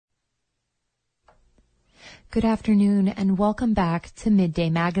Good afternoon and welcome back to Midday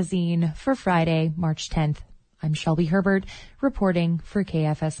Magazine for Friday, March 10th. I'm Shelby Herbert reporting for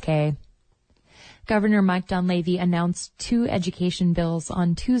KFSK. Governor Mike Dunleavy announced 2 education bills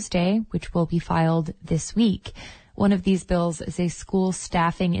on Tuesday, which will be filed this week. One of these bills is a school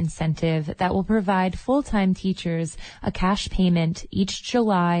staffing incentive that will provide full-time teachers a cash payment each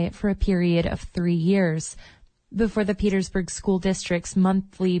July for a period of 3 years. Before the Petersburg School District's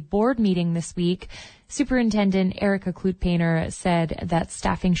monthly board meeting this week, Superintendent Erica Klutpaner said that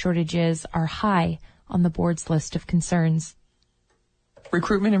staffing shortages are high on the board's list of concerns.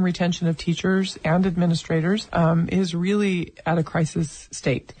 Recruitment and retention of teachers and administrators is really at a crisis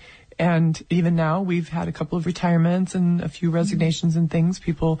state. And even now, we've had a couple of retirements and a few resignations and things,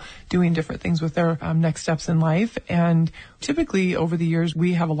 people doing different things with their next steps in life. And typically over the years,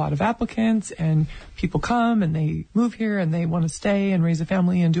 we have a lot of applicants and people come and they move here and they want to stay and raise a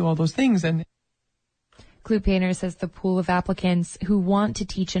family and do all those things. And Klutpaner says the pool of applicants who want to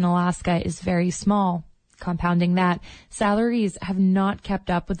teach in Alaska is very small. Compounding that, salaries have not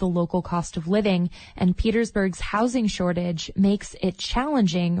kept up with the local cost of living, and Petersburg's housing shortage makes it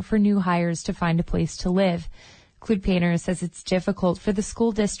challenging for new hires to find a place to live. Klutpaner says it's difficult for the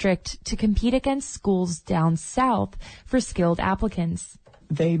school district to compete against schools down south for skilled applicants.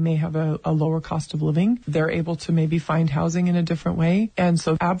 They may have a lower cost of living. They're able to maybe find housing in a different way. And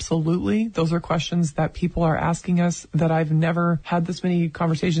so absolutely, those are questions that people are asking us that I've never had this many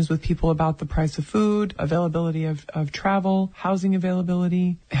conversations with people about: the price of food, availability of travel, housing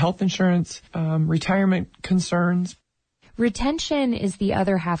availability, health insurance, retirement concerns. Retention is the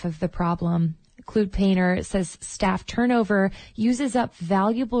other half of the problem. Klutpaner says staff turnover uses up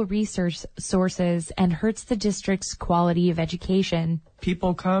valuable research sources and hurts the district's quality of education.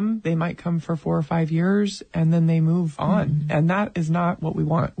 People come, they might come for 4 or 5 years, and then they move on. Mm-hmm. And that is not what we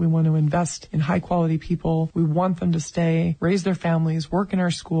want. We want to invest in high-quality people. We want them to stay, raise their families, work in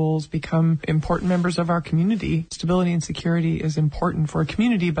our schools, become important members of our community. Stability and security is important for a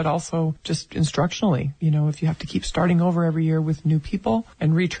community, but also just instructionally. You know, if you have to keep starting over every year with new people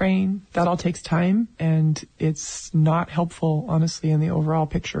and retrain, that all takes time, and it's not helpful, honestly, in the overall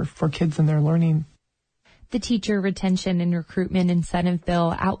picture for kids and their learning. The Teacher Retention and Recruitment Incentive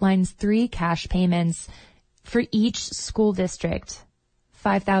Bill outlines 3 cash payments for each school district: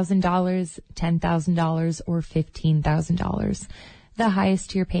 $5,000, $10,000, or $15,000. The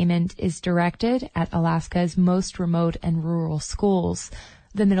highest tier payment is directed at Alaska's most remote and rural schools.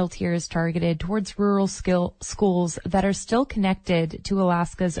 The middle tier is targeted towards rural schools that are still connected to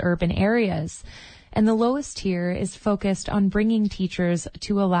Alaska's urban areas. And the lowest tier is focused on bringing teachers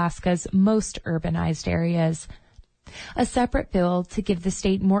to Alaska's most urbanized areas. A separate bill to give the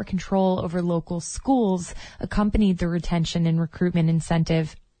state more control over local schools accompanied the retention and recruitment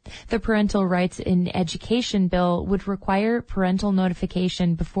incentive. The Parental Rights in Education bill would require parental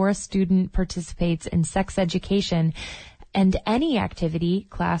notification before a student participates in sex education and any activity,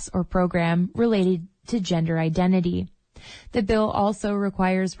 class, or program related to gender identity. The bill also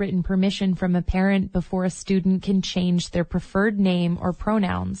requires written permission from a parent before a student can change their preferred name or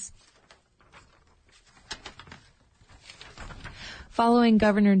pronouns. Following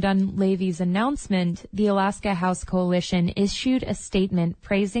Governor Dunleavy's announcement, the Alaska House Coalition issued a statement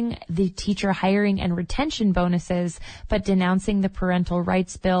praising the teacher hiring and retention bonuses, but denouncing the parental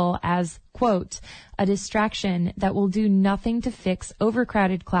rights bill as, quote, a distraction that will do nothing to fix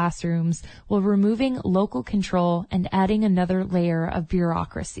overcrowded classrooms while removing local control and adding another layer of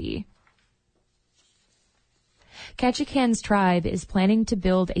bureaucracy. Ketchikan's tribe is planning to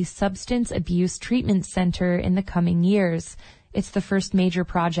build a substance abuse treatment center in the coming years. It's the first major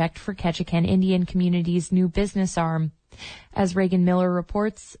project for Ketchikan Indian community's new business arm. As Reagan Miller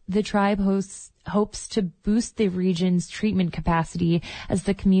reports, the tribe hopes to boost the region's treatment capacity as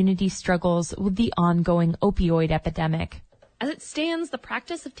the community struggles with the ongoing opioid epidemic. As it stands, the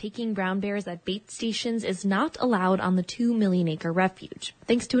practice of taking brown bears at bait stations is not allowed on the 2 million-acre refuge,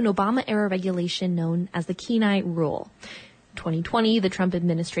 thanks to an Obama-era regulation known as the Kenai Rule. In 2020, the Trump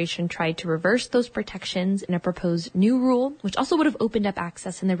administration tried to reverse those protections in a proposed new rule, which also would have opened up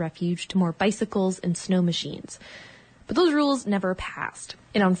access in the refuge to more bicycles and snow machines. But those rules never passed.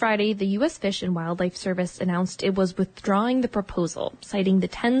 And on Friday, the U.S. Fish and Wildlife Service announced it was withdrawing the proposal, citing the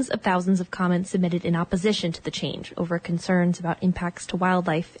tens of thousands of comments submitted in opposition to the change over concerns about impacts to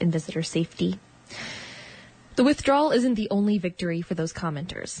wildlife and visitor safety. The withdrawal isn't the only victory for those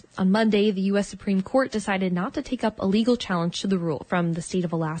commenters. On Monday, the U.S. Supreme Court decided not to take up a legal challenge to the rule from the state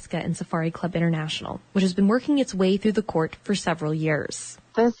of Alaska and Safari Club International, which has been working its way through the court for several years.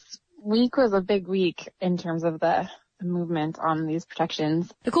 This week was a big week in terms of the movement on these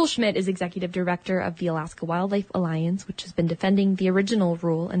protections. Nicole Schmidt is executive director of the Alaska Wildlife Alliance, which has been defending the original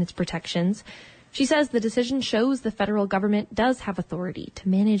rule and its protections. She says the decision shows the federal government does have authority to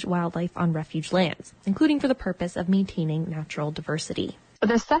manage wildlife on refuge lands, including for the purpose of maintaining natural diversity.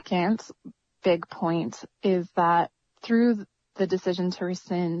 The second big point is that through the decision to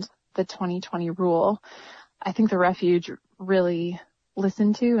rescind the 2020 rule, I think the refuge really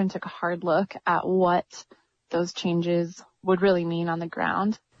listened to and took a hard look at what those changes would really mean on the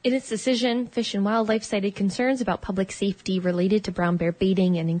ground. In its decision, Fish and Wildlife cited concerns about public safety related to brown bear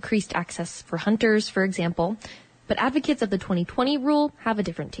baiting and increased access for hunters, for example. But advocates of the 2020 rule have a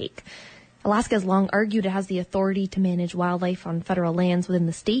different take. Alaska has long argued it has the authority to manage wildlife on federal lands within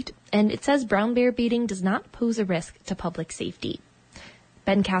the state, and it says brown bear baiting does not pose a risk to public safety.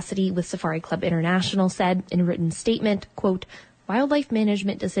 Ben Cassidy with Safari Club International said in a written statement, quote, "Wildlife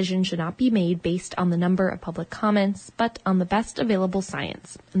management decisions should not be made based on the number of public comments, but on the best available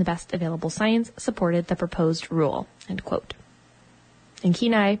science. And the best available science supported the proposed rule." End quote. In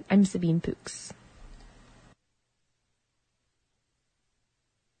Kenai, I'm Sabine Pooks.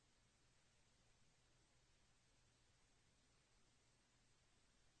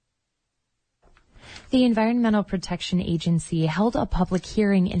 The Environmental Protection Agency held a public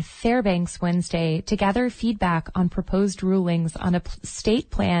hearing in Fairbanks Wednesday to gather feedback on proposed rulings on a state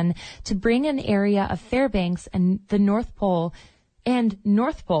plan to bring an area of Fairbanks and the North Pole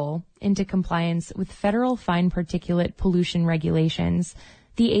into compliance with federal fine particulate pollution regulations.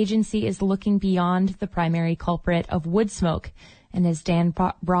 The agency is looking beyond the primary culprit of wood smoke, and as Dan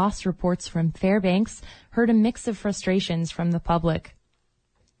Ross reports from Fairbanks, heard a mix of frustrations from the public.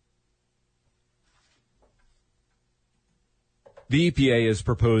 The EPA has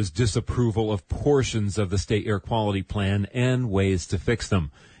proposed disapproval of portions of the state air quality plan and ways to fix them.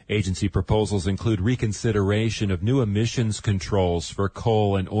 Agency proposals include reconsideration of new emissions controls for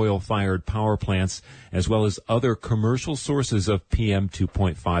coal and oil-fired power plants, as well as other commercial sources of PM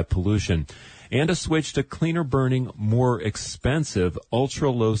 2.5 pollution, and a switch to cleaner burning, more expensive,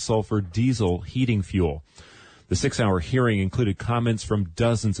 ultra-low sulfur diesel heating fuel. The 6-hour hearing included comments from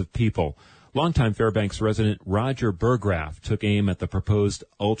dozens of people. Longtime Fairbanks resident Roger Burgraff took aim at the proposed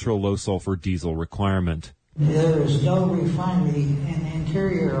ultra-low sulfur diesel requirement. There is no refinery in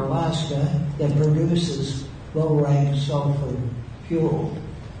interior Alaska that produces low-rank sulfur fuel,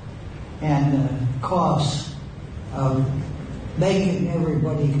 and the costs of making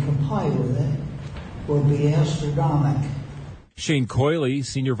everybody comply with it will be astronomical. Shane Coyley,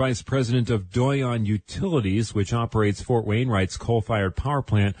 Senior Vice President of Doyon Utilities, which operates Fort Wainwright's coal-fired power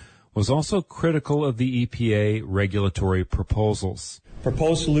plant, was also critical of the EPA regulatory proposals.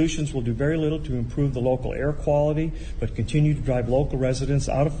 Proposed solutions will do very little to improve the local air quality, but continue to drive local residents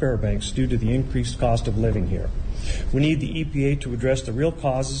out of Fairbanks due to the increased cost of living here. We need the EPA to address the real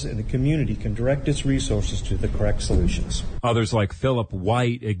causes, and the community can direct its resources to the correct solutions. Others like Philip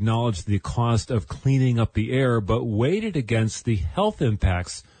White acknowledged the cost of cleaning up the air, but weighed it against the health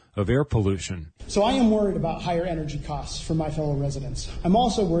impacts of air pollution. So I am worried about higher energy costs for my fellow residents. I'm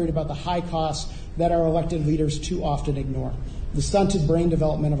also worried about the high costs that our elected leaders too often ignore. The stunted brain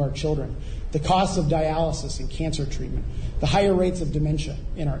development of our children, the costs of dialysis and cancer treatment, the higher rates of dementia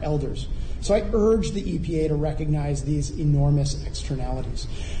in our elders. So I urge the EPA to recognize these enormous externalities.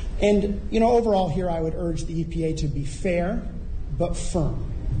 And, overall here I would urge the EPA to be fair but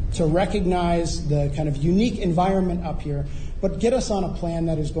firm, to recognize the kind of unique environment up here, but get us on a plan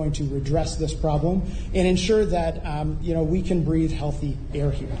that is going to redress this problem and ensure that, we can breathe healthy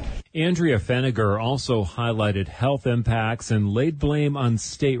air here. Andrea Feniger also highlighted health impacts and laid blame on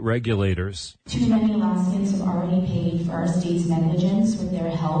state regulators. Too many Alaskans have already paid for our state's negligence with their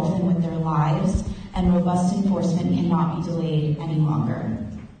health and with their lives, and robust enforcement cannot be delayed any longer.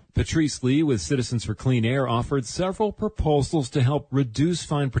 Patrice Lee with Citizens for Clean Air offered several proposals to help reduce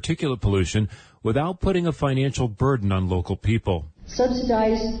fine particulate pollution without putting a financial burden on local people.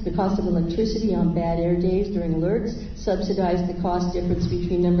 Subsidize the cost of electricity on bad air days during alerts. Subsidize the cost difference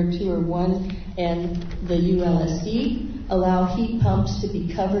between number 2 or 1 and the ULSD. Allow heat pumps to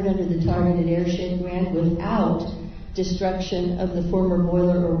be covered under the targeted airshed grant without destruction of the former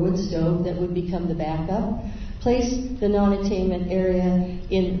boiler or wood stove that would become the backup. Place the non-attainment area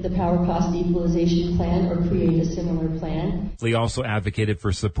in the power cost equalization plan or create a similar plan. Lee also advocated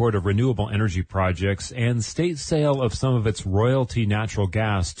for support of renewable energy projects and state sale of some of its royalty natural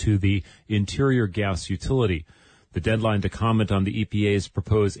gas to the Interior Gas Utility. The deadline to comment on the EPA's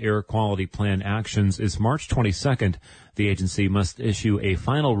proposed air quality plan actions is March 22nd. The agency must issue a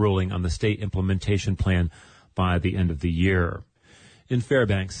final ruling on the state implementation plan by the end of the year. In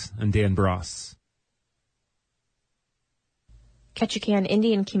Fairbanks, I'm Dan Bross. Ketchikan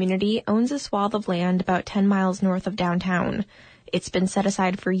Indian Community owns a swath of land about 10 miles north of downtown. It's been set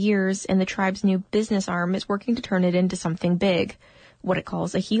aside for years, and the tribe's new business arm is working to turn it into something big, what it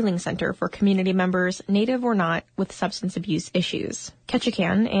calls a healing center for community members, native or not, with substance abuse issues.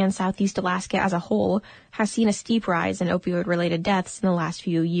 Ketchikan and Southeast Alaska as a whole has seen a steep rise in opioid-related deaths in the last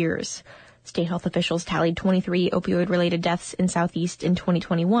few years. State health officials tallied 23 opioid-related deaths in Southeast in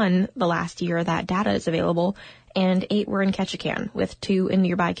 2021, the last year that data is available, and 8 were in Ketchikan, with 2 in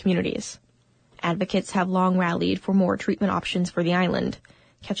nearby communities. Advocates have long rallied for more treatment options for the island.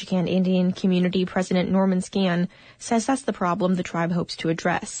 Ketchikan Indian Community President Norman Scan says that's the problem the tribe hopes to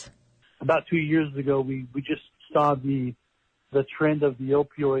address. About 2 years ago, we just saw the trend of the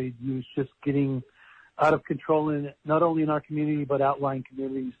opioid use just getting out of control, not only in our community but outlying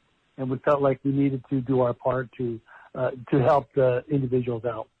communities, and we felt like we needed to do our part to help the individuals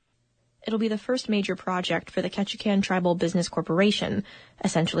out. It'll be the first major project for the Ketchikan Tribal Business Corporation,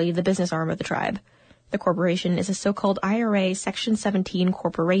 essentially the business arm of the tribe. The corporation is a so-called IRA Section 17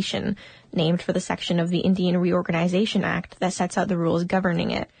 corporation, named for the section of the Indian Reorganization Act that sets out the rules governing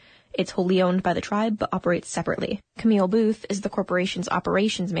it. It's wholly owned by the tribe but operates separately. Camille Booth is the corporation's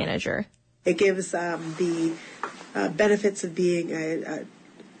operations manager. It gives the benefits of being a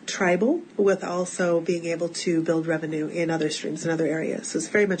tribal with also being able to build revenue in other streams in other areas. So it's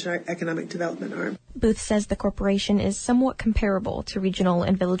very much an economic development arm. Booth says the corporation is somewhat comparable to regional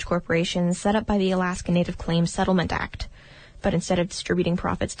and village corporations set up by the Alaska Native Claims Settlement Act. But instead of distributing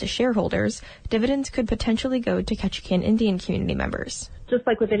profits to shareholders, dividends could potentially go to Ketchikan Indian community members. Just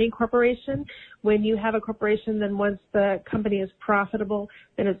like with any corporation, when you have a corporation, then once the company is profitable,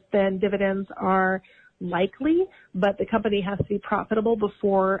 then dividends are likely, but the company has to be profitable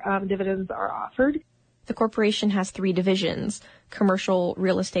before dividends are offered. The corporation has 3 divisions: commercial,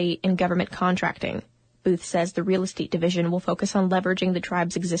 real estate, and government contracting. Booth says the real estate division will focus on leveraging the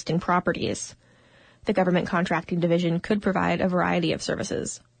tribe's existing properties. The government contracting division could provide a variety of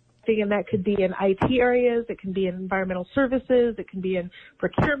services. And that could be in IT areas, it can be in environmental services, it can be in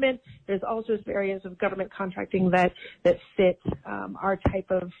procurement. There's all sorts of areas of government contracting that fit our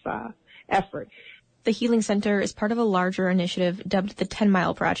type of effort. The Healing Center is part of a larger initiative dubbed the 10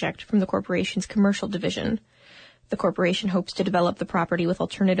 Mile Project from the corporation's commercial division. The corporation hopes to develop the property with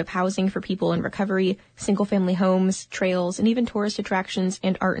alternative housing for people in recovery, single-family homes, trails, and even tourist attractions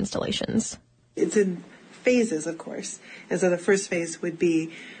and art installations. It's in phases, of course. And so the first phase would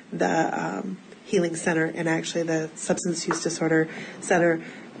be the Healing Center and actually the Substance Use Disorder Center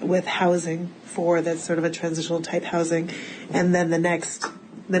with housing for that sort of a transitional type housing. And then then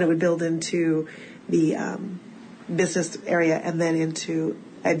it would build into the business area and then into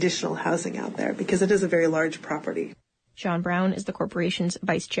additional housing out there because it is a very large property. John Brown is the corporation's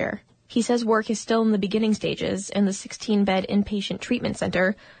vice chair. He says work is still in the beginning stages and the 16-bed inpatient treatment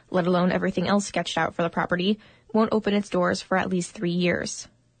center, let alone everything else sketched out for the property, won't open its doors for at least 3 years.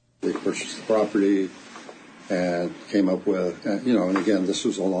 They purchased the property and came up with, and again, this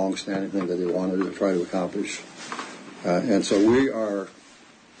was a long-standing thing that they wanted to try to accomplish. And so we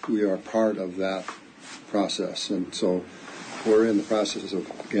are part of that process. And so we're in the process of,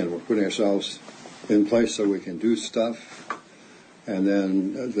 again, we're putting ourselves in place so we can do stuff. And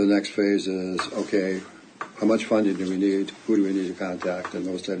then the next phase is, okay, how much funding do we need? Who do we need to contact? And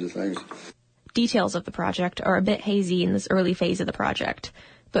those types of things. Details of the project are a bit hazy in this early phase of the project.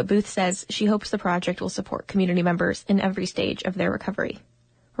 But Booth says she hopes the project will support community members in every stage of their recovery.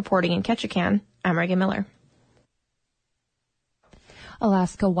 Reporting in Ketchikan, I'm Reagan Miller.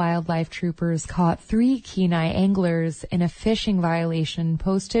 Alaska wildlife troopers caught 3 Kenai anglers in a fishing violation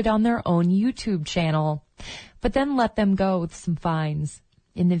posted on their own YouTube channel, but then let them go with some fines.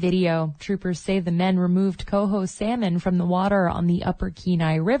 In the video, troopers say the men removed coho salmon from the water on the Upper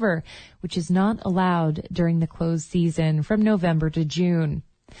Kenai River, which is not allowed during the closed season from November to June.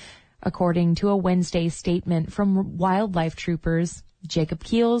 According to a Wednesday statement from wildlife troopers, Jacob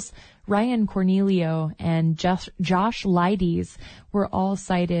Keels, Ryan Cornelio, and Josh Leides were all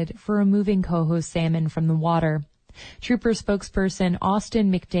cited for removing coho salmon from the water. Trooper spokesperson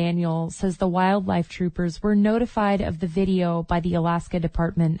Austin McDaniel says the wildlife troopers were notified of the video by the Alaska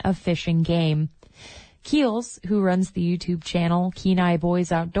Department of Fish and Game. Keels, who runs the YouTube channel Kenai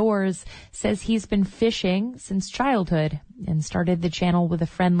Boys Outdoors, says he's been fishing since childhood and started the channel with a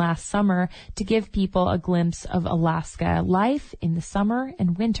friend last summer to give people a glimpse of Alaska life in the summer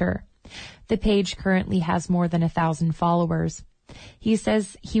and winter. The page currently has more than 1,000 followers. He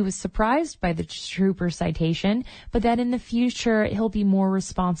says he was surprised by the trooper citation, but that in the future he'll be more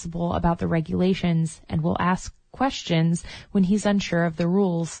responsible about the regulations and will ask questions when he's unsure of the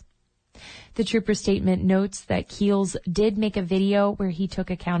rules. The trooper statement notes that Keels did make a video where he took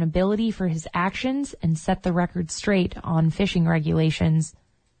accountability for his actions and set the record straight on fishing regulations.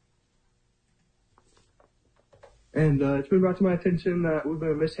 And it's been brought to my attention that we've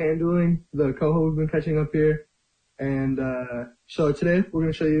been mishandling the coho we've been catching up here. And so today we're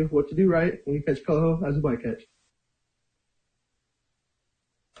going to show you what to do right when you catch coho as a bycatch.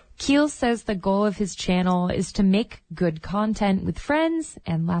 Keels says the goal of his channel is to make good content with friends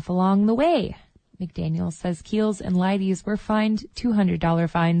and laugh along the way. McDaniel says Keels and Leides were fined $200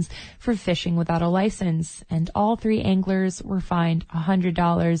 fines for fishing without a license, and all 3 anglers were fined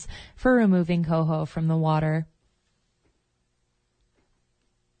 $100 for removing coho from the water.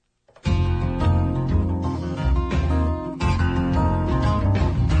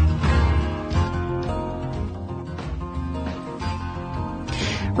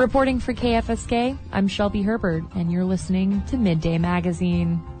 Reporting for KFSK, I'm Shelby Herbert, and you're listening to Midday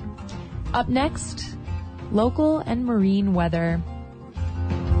Magazine. Up next, local and marine weather.